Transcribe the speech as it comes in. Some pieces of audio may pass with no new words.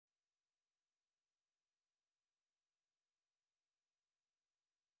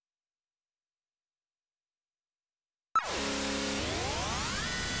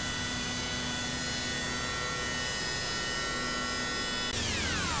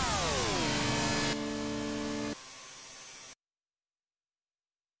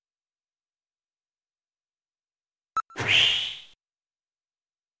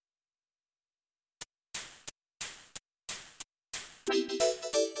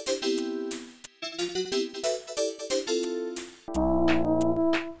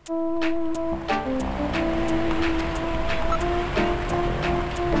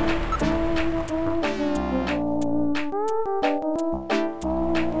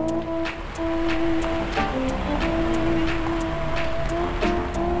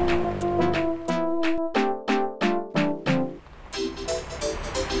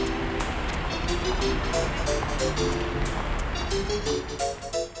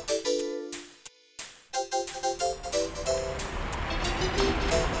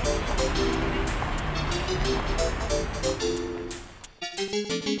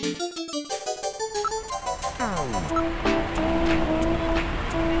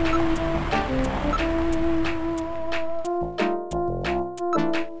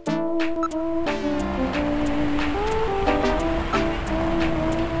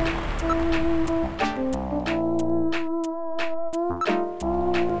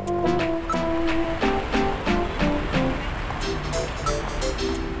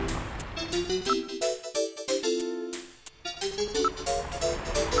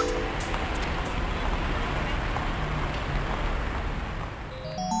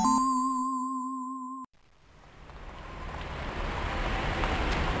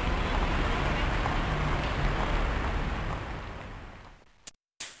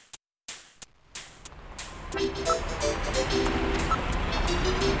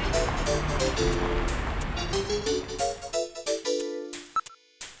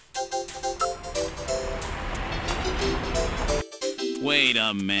Wait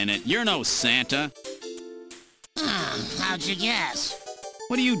a minute, you're no Santa. How'd you guess?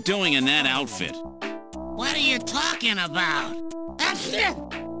 What are you doing in that outfit? What are you talking about?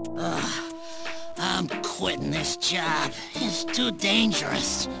 Ugh, I'm quitting this job. It's too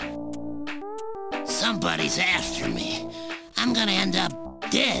dangerous. Somebody's after me. I'm gonna end up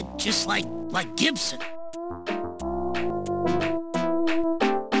dead, just like Gibson.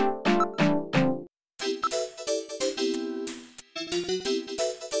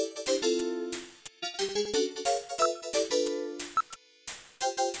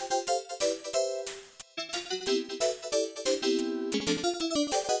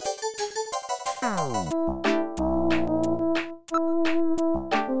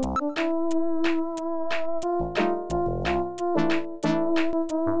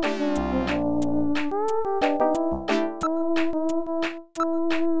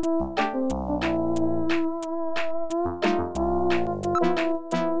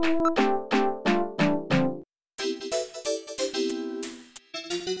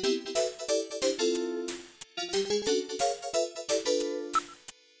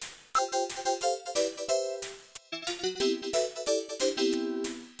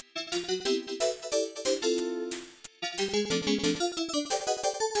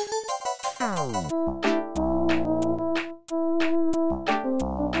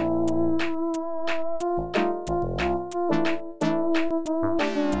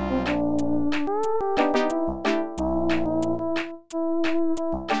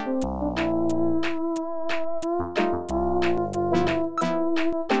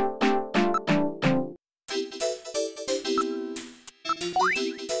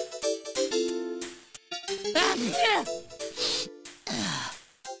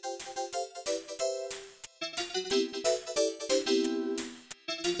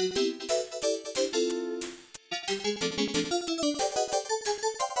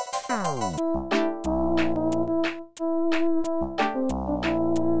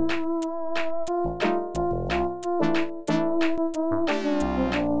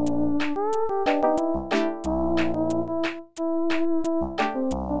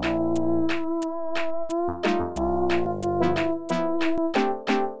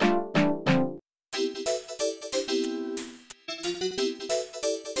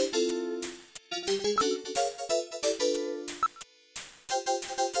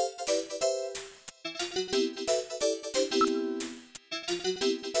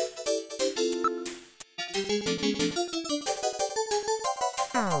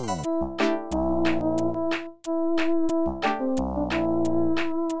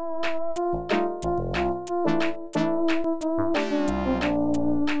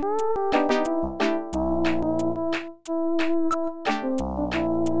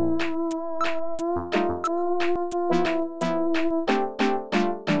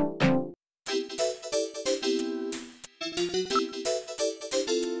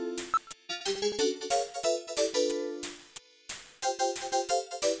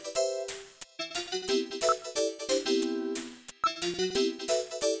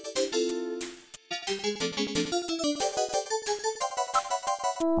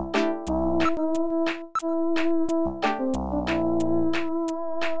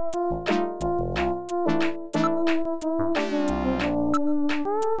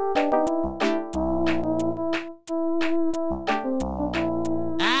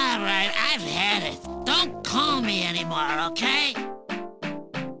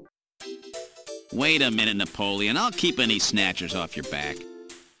 Wait a minute, Napoleon. I'll keep any snatchers off your back.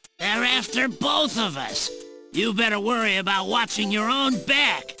 They're after both of us. You better worry about watching your own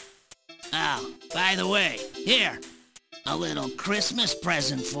back. Oh, by the way, here, a little Christmas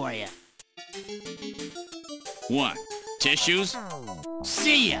present for you. What? Tissues?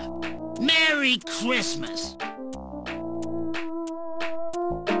 See ya. Merry Christmas.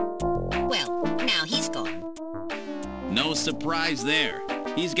 Well, now he's gone. No surprise there.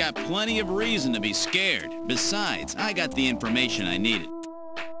 He's got plenty of reason to be scared. Besides, I got the information I needed.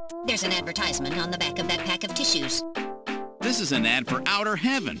 There's an advertisement on the back of that pack of tissues. This is an ad for outer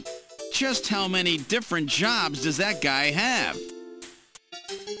heaven. Just how many different jobs does that guy have?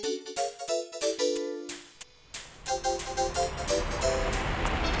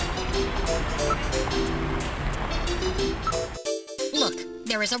 Look,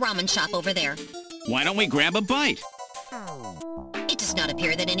 there is a ramen shop over there. Why don't we grab a bite? It does not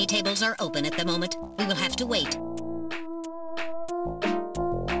appear that any tables are open at the moment. We will have to wait.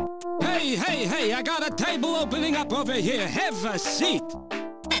 Hey, I got a table opening up over here. Have a seat.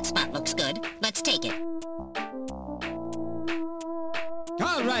 That spot looks good. Let's take it.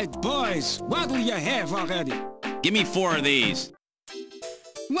 All right, boys. What'll you have already? Give me 4 of these.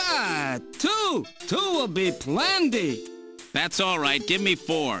 What? 2? 2 will be plenty. That's all right. Give me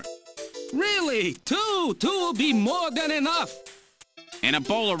 4. Really? 2? 2 will be more than enough. And a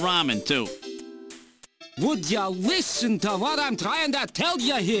bowl of ramen, too. Would you listen to what I'm trying to tell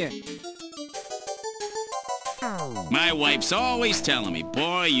you here? My wife's always telling me,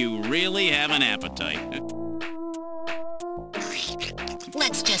 boy, you really have an appetite.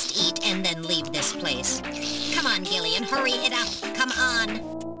 Let's just eat and then leave this place. Come on, Gillian, hurry it up. Come on.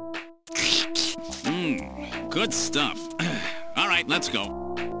 Good stuff. All right, let's go.